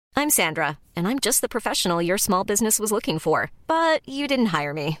I'm Sandra, and I'm just the professional your small business was looking for. But you didn't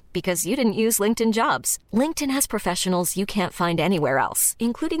hire me because you didn't use LinkedIn Jobs. LinkedIn has professionals you can't find anywhere else,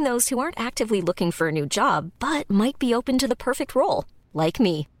 including those who aren't actively looking for a new job, but might be open to the perfect role, like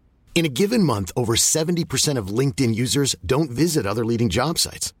me. In a given month, over 70% of LinkedIn users don't visit other leading job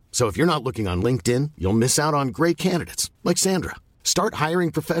sites. So if you're not looking on LinkedIn, you'll miss out on great candidates like Sandra. Start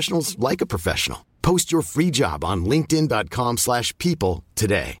hiring professionals like a professional. Post your free job on linkedin.com/people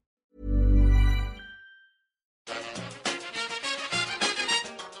today.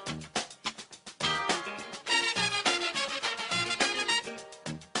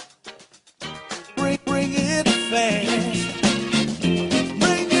 Bring it fast.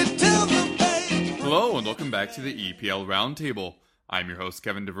 Bring it to the bank. Hello and welcome back to the EPL Roundtable. I'm your host,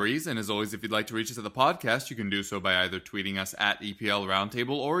 Kevin DeVries, and as always, if you'd like to reach us at the podcast, you can do so by either tweeting us at EPL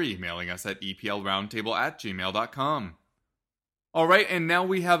Roundtable or emailing us at eplroundtable@gmail.com. Alright, and now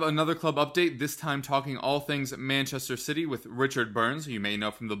we have another club update, this time talking all things Manchester City with Richard Burns, who you may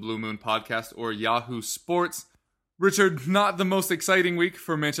know from the Blue Moon podcast or Yahoo Sports. Richard, not the most exciting week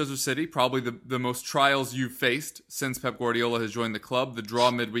for Manchester City, probably the most trials you've faced since Pep Guardiola has joined the club. The draw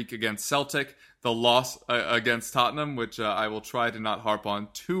midweek against Celtic, the loss against Tottenham, which I will try to not harp on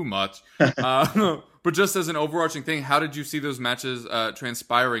too much. But just as an overarching thing, how did you see those matches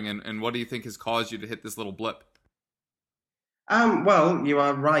transpiring, and what do you think has caused you to hit this little blip? Well, you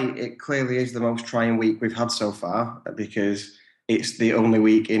are right. It clearly is the most trying week we've had so far because it's the only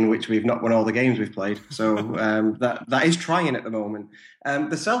week in which we've not won all the games we've played. So that is trying at the moment.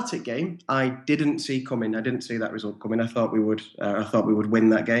 The Celtic game, I didn't see coming. I didn't see that result coming. I thought we would win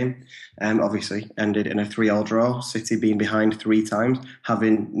that game. Obviously, ended in a 3-3 draw. City being behind 3 times,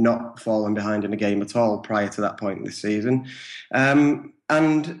 having not fallen behind in a game at all prior to that point this season. And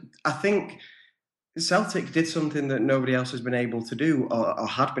I think Celtic did something that nobody else has been able to do or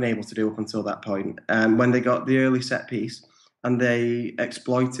had been able to do up until that point. When they got the early set piece, and they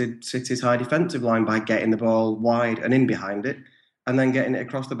exploited City's high defensive line by getting the ball wide and in behind it, and then getting it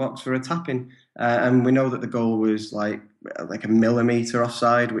across the box for a tap-in. And we know that the goal was like a millimetre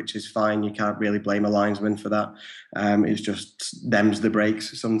offside, which is fine. You can't really blame a linesman for that. It's just them's the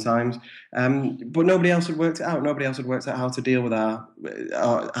breaks sometimes. But nobody else had worked it out. Nobody else had worked out how to deal with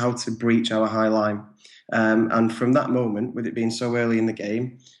how to breach our high line. And from that moment, with it being so early in the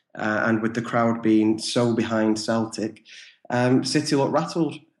game, and with the crowd being so behind Celtic, City looked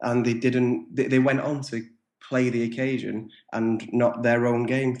rattled, and they went on to play the occasion and not their own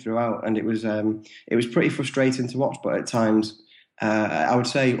game throughout. And it was pretty frustrating to watch, but at times, I would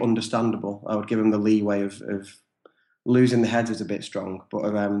say understandable. I would give them the leeway of losing the heads is a bit strong,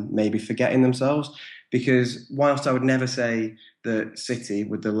 but maybe forgetting themselves. Because whilst I would never say that City,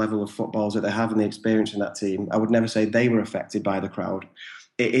 with the level of footballs that they have and the experience in that team, I would never say they were affected by the crowd.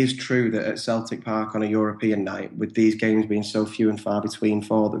 It is true that at Celtic Park on a European night, with these games being so few and far between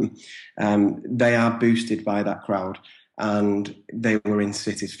for them, they are boosted by that crowd. And they were in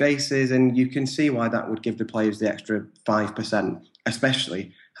City's faces, and you can see why that would give the players the extra 5%,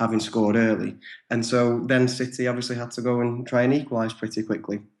 especially having scored early. And so then City obviously had to go and try and equalise pretty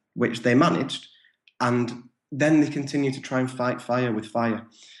quickly, which they managed. And then they continued to try and fight fire with fire.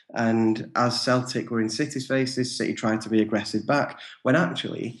 And as Celtic were in City's faces, City tried to be aggressive back, when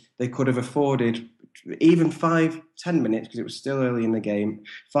actually they could have afforded even 5-10 minutes, because it was still early in the game,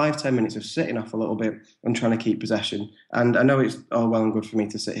 5-10 minutes of sitting off a little bit and trying to keep possession. And I know it's all well and good for me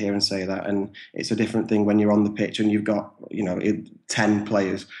to sit here and say that, and it's a different thing when you're on the pitch and you've got 10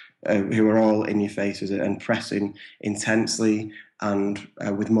 players who are all in your faces and pressing intensely and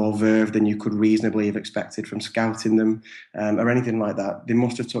with more verve than you could reasonably have expected from scouting them or anything like that. They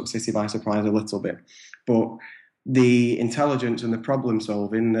must have took City by surprise a little bit. But the intelligence and the problem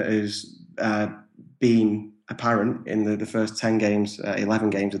solving that has been apparent in the first 10 games, 11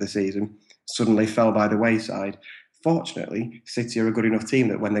 games of the season, suddenly fell by the wayside. Fortunately, City are a good enough team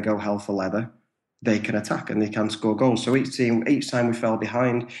that when they go hell for leather, they can attack and they can score goals. So each time we fell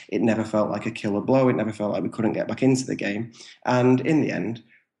behind, it never felt like a killer blow. It never felt like we couldn't get back into the game. And in the end,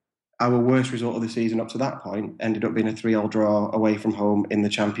 our worst result of the season up to that point ended up being a 3-3 draw away from home in the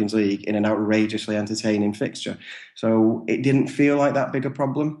Champions League in an outrageously entertaining fixture. So it didn't feel like that big a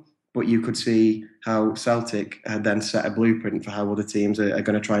problem, but you could see how Celtic had then set a blueprint for how other teams are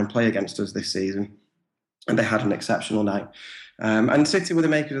going to try and play against us this season. And they had an exceptional night. And City were the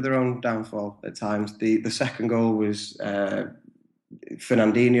makers of their own downfall at times. The second goal was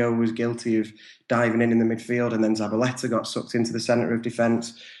Fernandinho was guilty of diving in the midfield, and then Zabaleta got sucked into the centre of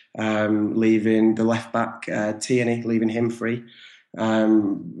defence, leaving the left back Tierney, leaving him free.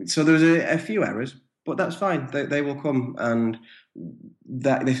 So there was a few errors, but that's fine. They will come, and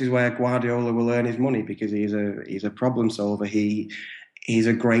this is where Guardiola will earn his money, because he's a problem solver. He's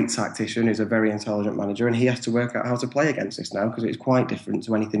a great tactician. He's a very intelligent manager, and he has to work out how to play against this now, because it's quite different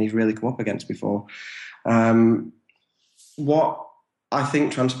to anything he's really come up against before. What I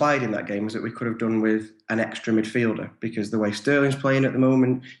think transpired in that game was that we could have done with an extra midfielder, because the way Sterling's playing at the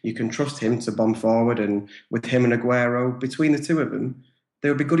moment, you can trust him to bomb forward, and with him and Aguero, between the two of them, they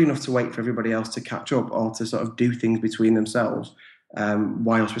would be good enough to wait for everybody else to catch up or to sort of do things between themselves,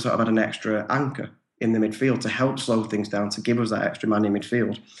 whilst we sort of had an extra anchor in the midfield to help slow things down, to give us that extra man in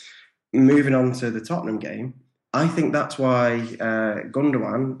midfield. Moving on to the Tottenham game, I think that's why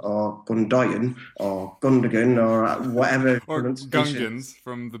Gundogan or Gundogan or Gundogan or whatever or Gungans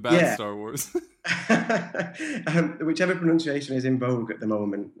from the bad Star Wars. Whichever pronunciation is in vogue at the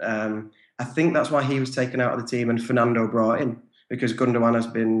moment. I think that's why he was taken out of the team and Fernando brought in, because Gundogan has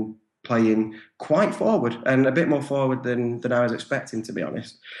been playing quite forward, and a bit more forward than I was expecting, to be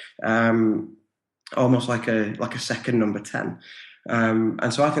honest. Almost like a second number 10.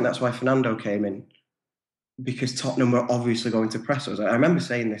 And so I think that's why Fernando came in, because Tottenham were obviously going to press us. I remember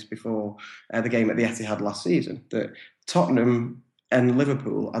saying this before the game at the Etihad last season, that Tottenham and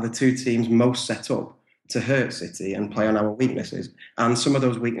Liverpool are the two teams most set up to hurt City and play on our weaknesses. And some of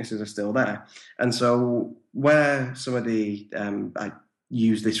those weaknesses are still there. And so where some of the, I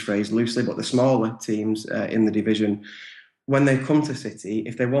use this phrase loosely, but the smaller teams in the division, when they come to City,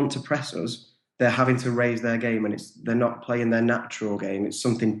 if they want to press us, they're having to raise their game, and they're not playing their natural game. It's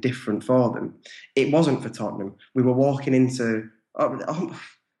something different for them. It wasn't for Tottenham. We were walking into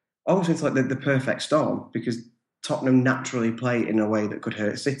almost into like the perfect storm, because Tottenham naturally play in a way that could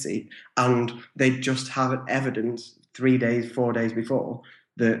hurt City, and they just have evidence 4 days before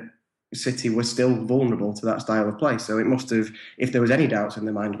that City was still vulnerable to that style of play. So it must have, if there was any doubts in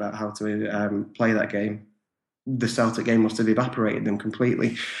their mind about how to play that game, the Celtic game must have evaporated them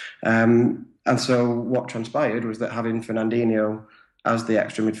completely. And so what transpired was that having Fernandinho as the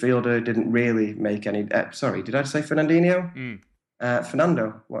extra midfielder didn't really make any... sorry, did I say Fernandinho?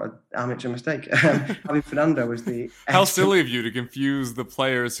 Fernando. What an amateur mistake. Having Fernando as the... How silly of you to confuse the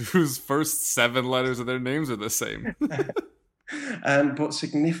players whose first 7 letters of their names are the same. But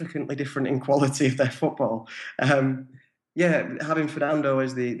significantly different in quality of their football. Having Fernando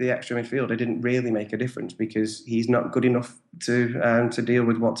as the extra midfielder didn't really make a difference, because he's not good enough to deal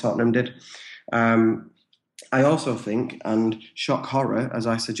with what Tottenham did. I also think, and shock horror, as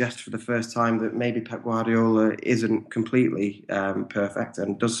I suggest for the first time, that maybe Pep Guardiola isn't completely perfect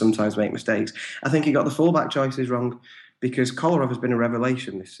and does sometimes make mistakes. I think he got the fullback choices wrong, because Kolarov has been a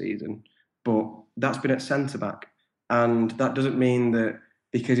revelation this season, but that's been at centre-back. And that doesn't mean that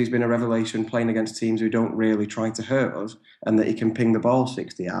because he's been a revelation playing against teams who don't really try to hurt us, and that he can ping the ball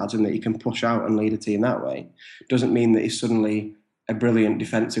 60 yards and that he can push out and lead a team that way, doesn't mean that he's suddenly a brilliant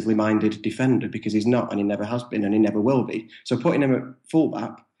defensively minded defender, because he's not, and he never has been, and he never will be. So putting him at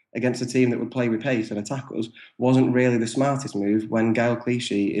fullback against a team that would play with pace and attack us wasn't really the smartest move, when Gael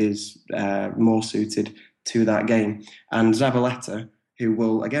Clichy is more suited to that game. And Zabaleta, who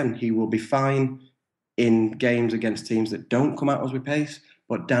will be fine in games against teams that don't come at us with pace,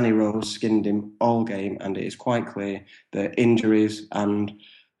 but Danny Rose skinned him all game, and it is quite clear that injuries and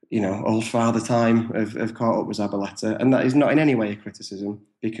old father time have caught up with Zabaleta. And that is not in any way a criticism,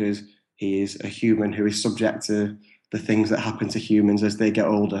 because he is a human who is subject to the things that happen to humans as they get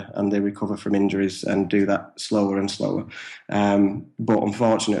older and they recover from injuries and do that slower and slower. But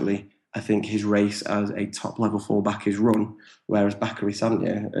unfortunately, I think his race as a top-level fullback is run, whereas Bakary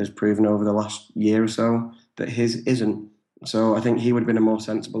Sagna has proven over the last year or so that his isn't. So I think he would have been a more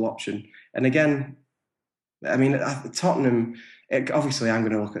sensible option. And again, I mean, Tottenham... Obviously, I'm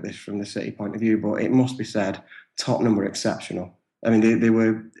going to look at this from the City point of view, but it must be said, Tottenham were exceptional. I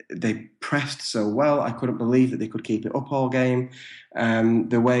mean, they pressed so well. I couldn't believe that they could keep it up all game.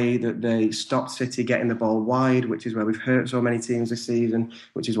 The way that they stopped City getting the ball wide, which is where we've hurt so many teams this season,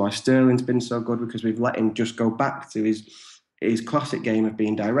 which is why Sterling's been so good, because we've let him just go back to his classic game of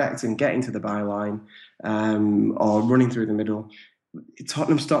being direct and getting to the byline or running through the middle.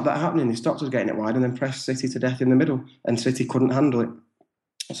 Tottenham stopped that happening. They stopped us getting it wide and then pressed City to death in the middle, and City couldn't handle it.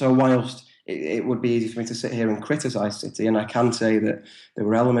 So whilst it would be easy for me to sit here and criticise City, and I can say that there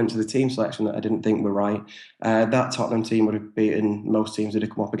were elements of the team selection that I didn't think were right, that Tottenham team would have beaten most teams that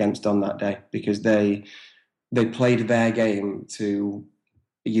had come up against on that day, because they played their game to...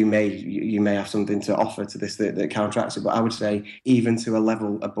 You may have something to offer to this that counteracts it, but I would say even to a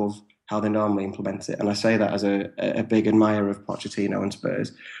level above how they normally implement it. And I say that as a big admirer of Pochettino and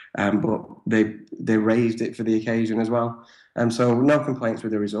Spurs, but they raised it for the occasion as well. So no complaints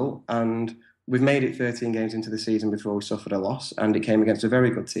with the result. And we've made it 13 games into the season before we suffered a loss, and it came against a very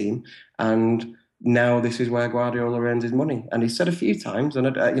good team. And now this is where Guardiola earns his money. And he said a few times,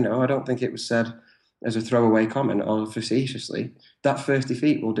 and I don't think it was said as a throwaway comment or facetiously, that first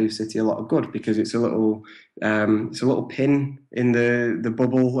defeat will do City a lot of good, because it's a little pin in the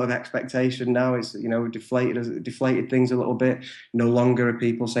bubble of expectation now. It's deflated things a little bit. No longer are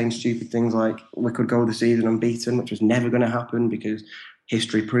people saying stupid things like we could go the season unbeaten, which was never going to happen, because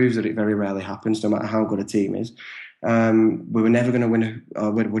history proves that it very rarely happens, no matter how good a team is. We were never going to win,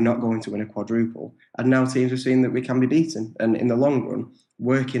 we're not going to win a quadruple. And now teams have seen that we can be beaten. And in the long run,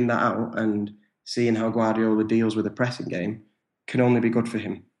 working that out and seeing how Guardiola deals with the pressing game can only be good for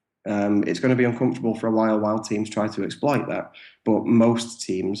him. It's going to be uncomfortable for a while teams try to exploit that. But most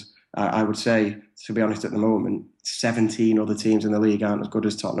teams, I would say, to be honest, at the moment, 17 other teams in the league aren't as good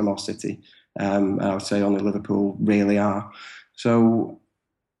as Tottenham or City. I would say only Liverpool really are. So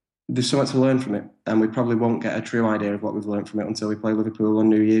there's so much to learn from it, and we probably won't get a true idea of what we've learned from it until we play Liverpool on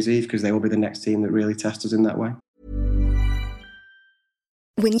New Year's Eve, because they will be the next team that really test us in that way.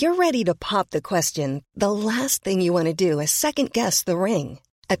 When you're ready to pop the question, the last thing you want to do is second-guess the ring.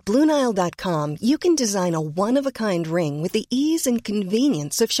 At BlueNile.com, you can design a one-of-a-kind ring with the ease and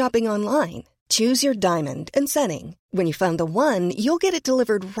convenience of shopping online. Choose your diamond and setting. When you find the one, you'll get it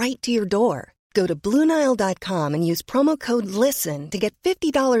delivered right to your door. Go to BlueNile.com and use promo code LISTEN to get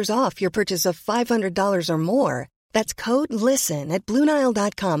 $50 off your purchase of $500 or more. That's code LISTEN at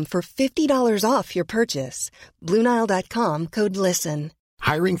BlueNile.com for $50 off your purchase. BlueNile.com, code LISTEN.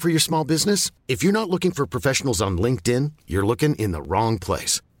 Hiring for your small business? If you're not looking for professionals on LinkedIn, you're looking in the wrong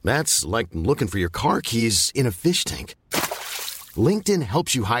place. That's like looking for your car keys in a fish tank. LinkedIn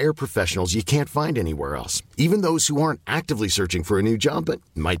helps you hire professionals you can't find anywhere else, even those who aren't actively searching for a new job but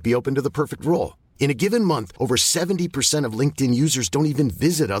might be open to the perfect role. In a given month, over 70% of LinkedIn users don't even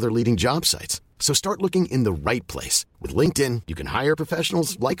visit other leading job sites. So start looking in the right place. With LinkedIn, you can hire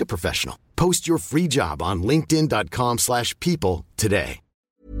professionals like a professional. Post your free job on linkedin.com/people today.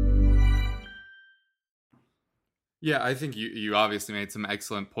 Yeah, I think you obviously made some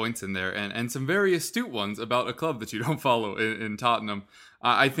excellent points in there, and some very astute ones about a club that you don't follow in Tottenham.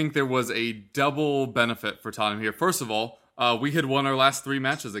 I think there was a double benefit for Tottenham here. First of all, we had won our last 3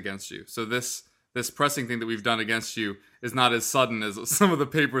 matches against you. So this pressing thing that we've done against you is not as sudden as some of the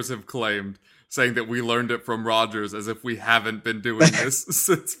papers have claimed, saying that we learned it from Rodgers, as if we haven't been doing this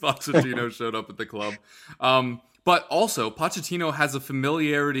since Pochettino showed up at the club. But also, Pochettino has a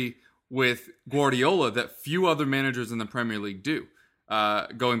familiarity with Guardiola that few other managers in the Premier League do,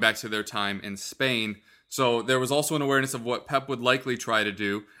 going back to their time in Spain. So there was also an awareness of what Pep would likely try to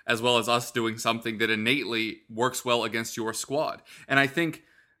do, as well as us doing something that innately works well against your squad. And I think,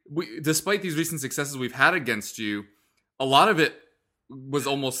 despite these recent successes we've had against you, a lot of it was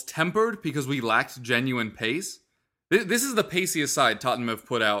almost tempered because we lacked genuine pace. This is the paciest side Tottenham have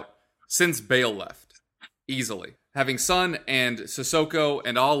put out since Bale left, easily. Having Son and Sissoko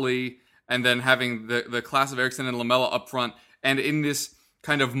and Ali, and then having the class of Eriksen and Lamela up front, and in this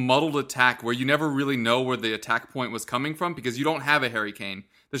kind of muddled attack where you never really know where the attack point was coming from, because you don't have a Harry Kane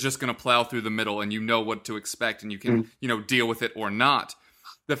that's just going to plow through the middle and you know what to expect and you can deal with it or not.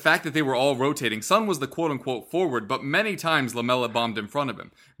 The fact that they were all rotating, Son was the quote-unquote forward, but many times Lamela bombed in front of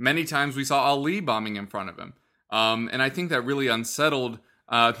him. Many times we saw Ali bombing in front of him. And I think that really unsettled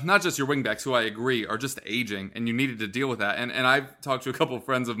not just your wingbacks, who I agree are just aging, and you needed to deal with that. And I've talked to a couple of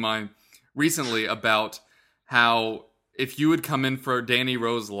friends of mine recently about how if you had come in for Danny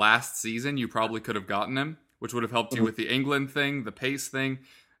Rose last season, you probably could have gotten him, which would have helped you with the England thing, the pace thing.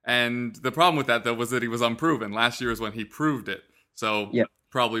 And the problem with that, though, was that he was unproven. Last year is when he proved it. So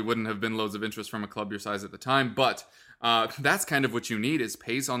probably wouldn't have been loads of interest from a club your size at the time. But that's kind of what you need, is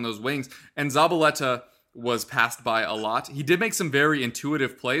pace on those wings. And Zabaleta was passed by a lot. He did make some very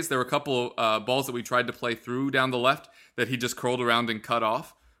intuitive plays. There were a couple balls that we tried to play through down the left that he just curled around and cut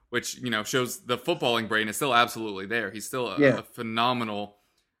off, which, shows the footballing brain is still absolutely there. He's still a phenomenal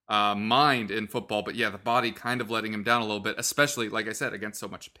mind in football, but the body kind of letting him down a little bit, especially, like I said, against so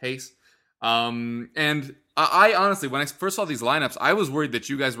much pace. And I honestly, when I first saw these lineups, I was worried that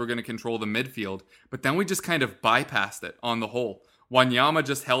you guys were going to control the midfield, but then we just kind of bypassed it on the whole. Wanyama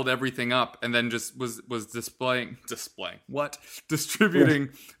just held everything up and then just was distributing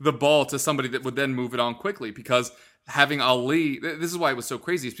the ball to somebody that would then move it on quickly, because having Ali, this is why it was so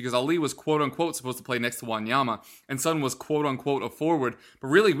crazy, is because Ali was quote-unquote supposed to play next to Wanyama, and Son was quote-unquote a forward, but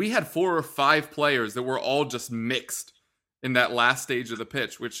really we had 4 or 5 players that were all just mixed in that last stage of the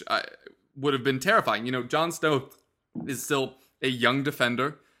pitch, which would have been terrifying. John Stowe is still a young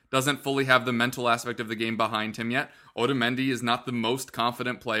defender, doesn't fully have the mental aspect of the game behind him yet. Otamendi is not the most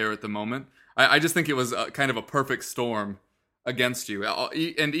confident player at the moment. I just think it was kind of a perfect storm against you.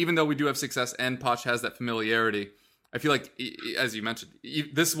 And even though we do have success and Poch has that familiarity, I feel like, as you mentioned,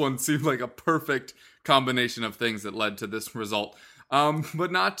 this one seemed like a perfect combination of things that led to this result.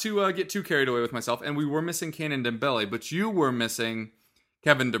 But not to get too carried away with myself. And we were missing Kanan Dembele, but you were missing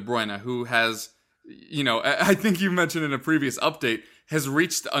Kevin De Bruyne, who has, I think you mentioned in a previous update, has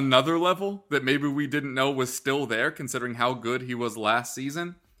reached another level that maybe we didn't know was still there, considering how good he was last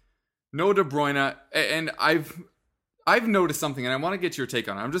season. No De Bruyne, and I've noticed something, and I want to get your take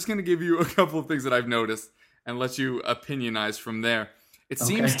on it. I'm just going to give you a couple of things that I've noticed and let you opinionize from there. It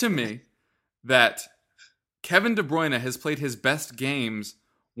seems to me that Kevin De Bruyne has played his best games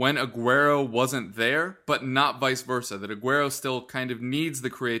when Aguero wasn't there, but not vice versa. That Aguero still kind of needs the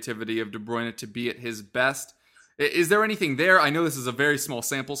creativity of De Bruyne to be at his best. Is there anything there? I know this is a very small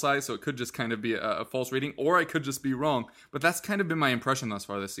sample size, so it could just kind of be a false reading, or I could just be wrong. But that's kind of been my impression thus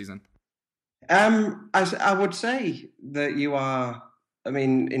far this season. I would say that you are,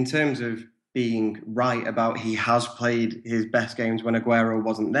 in terms of being right about he has played his best games when Aguero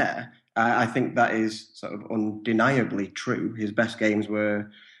wasn't there, I think that is sort of undeniably true. His best games were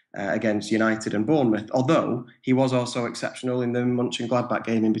against United and Bournemouth, although he was also exceptional in the Mönchengladbach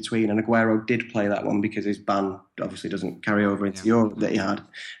game in between, and Aguero did play that one because his ban obviously doesn't carry over into Europe that he had.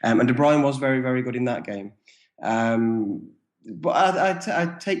 And De Bruyne was very, very good in that game. But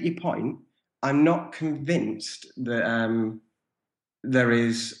I take your point. I'm not convinced that there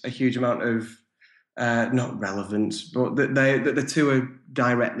is a huge amount of not relevance, but that the two are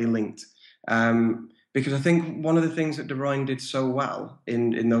directly linked. Because I think one of the things that De Bruyne did so well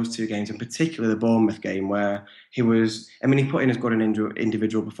in those two games, in particular the Bournemouth game, where he put in as good an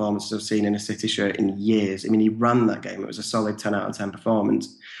individual performance as I've seen in a City shirt in years. He ran that game. It was a solid 10 out of 10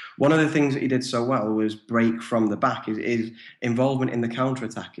 performance. One of the things that he did so well was break from the back. His involvement in the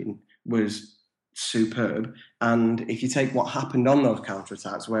counter-attacking was superb. And if you take what happened on those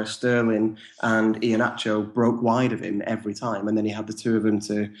counter-attacks, where Sterling and Iheanacho broke wide of him every time, and then he had the two of them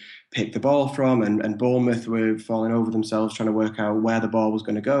to pick the ball from, and Bournemouth were falling over themselves trying to work out where the ball was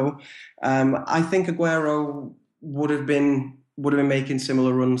going to go. I think Aguero would have been making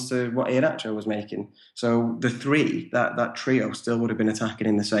similar runs to what Iheanacho was making. So the three, that trio, still would have been attacking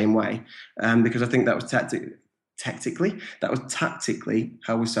in the same way, because I think that was tactically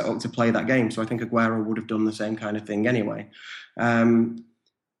how we set up to play that game. So I think Aguero would have done the same kind of thing anyway.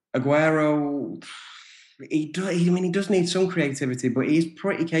 Aguero, he does need some creativity, but he's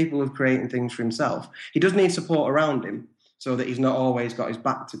pretty capable of creating things for himself. He does need support around him so that he's not always got his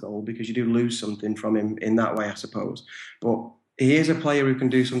back to goal, because you do lose something from him in that way, I suppose. But he is a player who can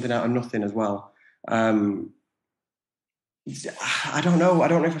do something out of nothing as well. I don't know. I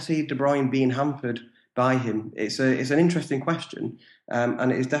don't know if I see De Bruyne being hampered by him. It's an interesting question,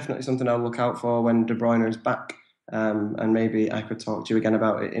 and it is definitely something I'll look out for when De Bruyne is back, and maybe I could talk to you again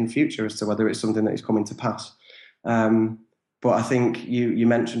about it in future as to whether it's something that is coming to pass. But I think you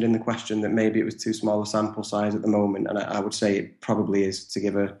mentioned in the question that maybe it was too small a sample size at the moment, and I would say it probably is, to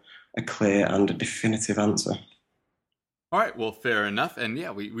give a clear and a definitive answer. All right, well, fair enough. And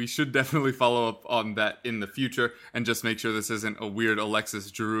yeah, we should definitely follow up on that in the future and just make sure this isn't a weird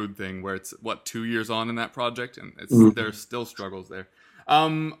Alexis Giroud thing where it's, 2 years on in that project and there's still struggles there.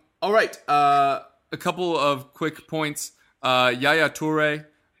 All right, a couple of quick points. Yaya Toure,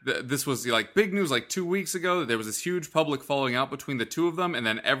 this was big news 2 weeks ago. There was this huge public falling out between the two of them, and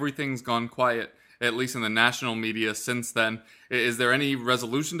then everything's gone quiet, at least in the national media since then. Is there any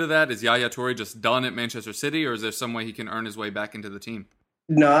resolution to that? Is Yaya Toure just done at Manchester City, or is there some way he can earn his way back into the team?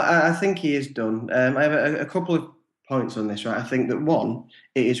 No, I think he is done. I have a couple of points on this, right? I think that, one,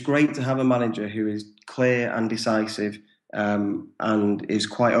 it is great to have a manager who is clear and decisive, and is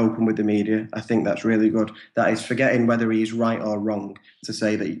quite open with the media. I think that's really good. That is forgetting whether he's right or wrong to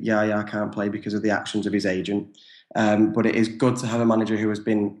say that Yaya can't play because of the actions of his agent. But it is good to have a manager who has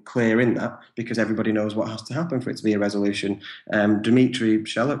been clear in that, because everybody knows what has to happen for it to be a resolution. Dmitry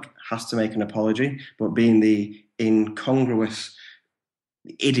Shelik has to make an apology, but being the incongruous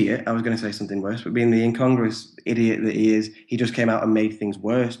idiot, I was going to say something worse, but being the incongruous idiot that he is, he just came out and made things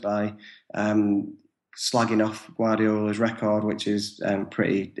worse by slagging off Guardiola's record, which is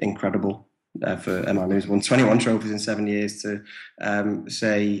pretty incredible for a man who's won 21 trophies in 7 years to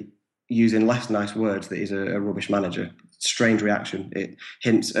say, using less nice words, that he's a rubbish manager. Strange reaction. It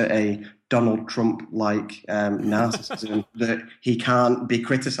hints at a Donald Trump-like narcissism that he can't be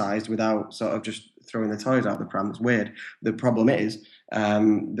criticised without sort of just throwing the toys out the pram. It's weird. The problem is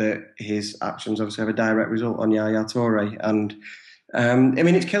that his actions obviously have a direct result on Yaya Toure. And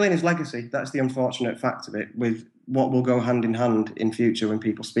it's killing his legacy. That's the unfortunate fact of it. With what will go hand in hand in future when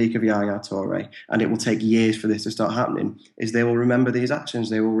people speak of Yaya Toure, and it will take years for this to start happening, is they will remember these actions.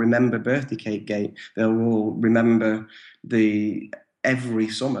 They will remember Birthday Cake Gate. They will remember every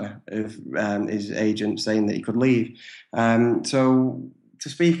summer of his agent saying that he could leave. So to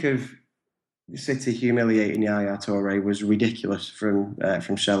speak of City humiliating Yaya Toure was ridiculous from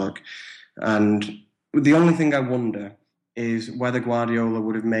Sherlock. And the only thing I wonder is whether Guardiola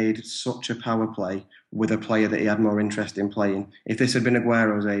would have made such a power play with a player that he had more interest in playing. If this had been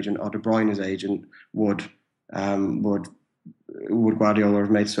Aguero's agent or De Bruyne's agent, would Guardiola have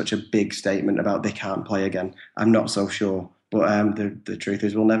made such a big statement about they can't play again? I'm not so sure. But the truth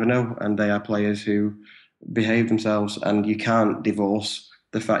is we'll never know. And they are players who behave themselves, and you can't divorce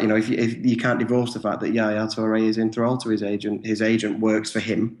the fact, if you can't divorce the fact that Yaya Toure is enthralled to his agent works for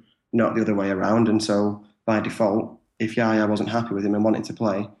him, not the other way around. And so by default, if Yaya wasn't happy with him and wanted to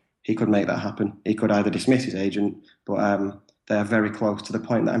play, he could make that happen. He could either dismiss his agent, but they are very close to the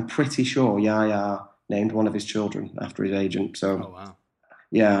point that I'm pretty sure Yaya named one of his children after his agent. So, oh, wow.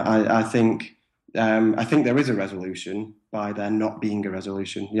 Yeah, I think there is a resolution by there not being a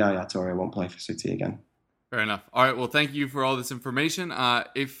resolution. Yaya Toure won't play for City again. Fair enough. All right, well, thank you for all this information.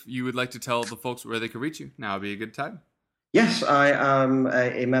 If you would like to tell the folks where they can reach you, now would be a good time. Yes, I am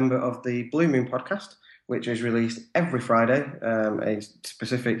a member of the Blue Moon podcast, which is released every Friday, a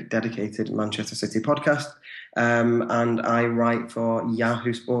specific dedicated Manchester City podcast. And I write for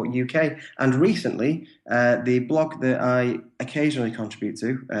Yahoo Sport UK. And recently, the blog that I occasionally contribute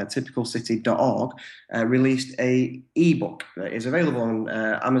to, typicalcity.org, released an ebook that is available on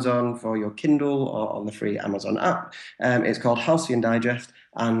Amazon for your Kindle or on the free Amazon app. It's called Halcyon Digest,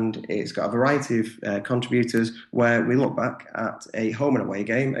 and it's got a variety of contributors where we look back at a home and away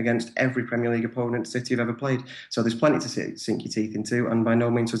game against every Premier League opponent City have ever played. So there's plenty to sink your teeth into, and by no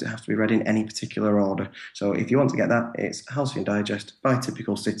means does it have to be read in any particular order. So if you want to get that, it's Halcyon Digest by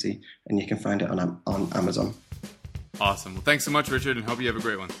Typical City, and you can find it on Amazon. Awesome. Well, thanks so much, Richard, and hope you have a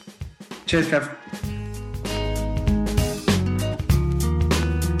great one. Cheers, Kev.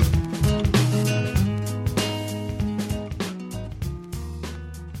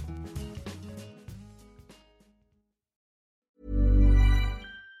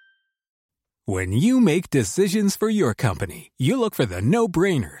 When you make decisions for your company, you look for the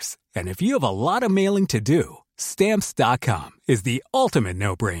no-brainers. And if you have a lot of mailing to do, Stamps.com is the ultimate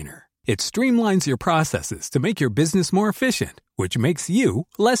no-brainer. It streamlines your processes to make your business more efficient, which makes you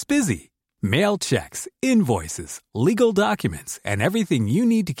less busy. Mail checks, invoices, legal documents, and everything you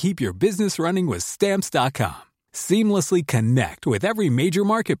need to keep your business running with Stamps.com. Seamlessly connect with every major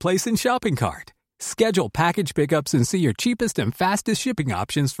marketplace and shopping cart. Schedule package pickups and see your cheapest and fastest shipping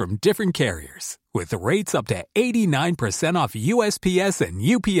options from different carriers, with rates up to 89% off USPS and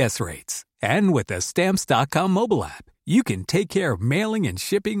UPS rates. And with the Stamps.com mobile app, you can take care of mailing and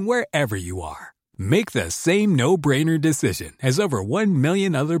shipping wherever you are. Make the same no-brainer decision as over 1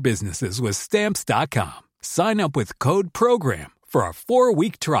 million other businesses with Stamps.com. Sign up with code PROGRAM for a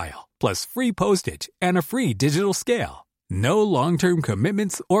 4-week trial, plus free postage and a free digital scale. No long-term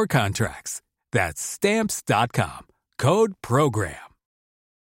commitments or contracts. That's Stamps.com. Code PROGRAM.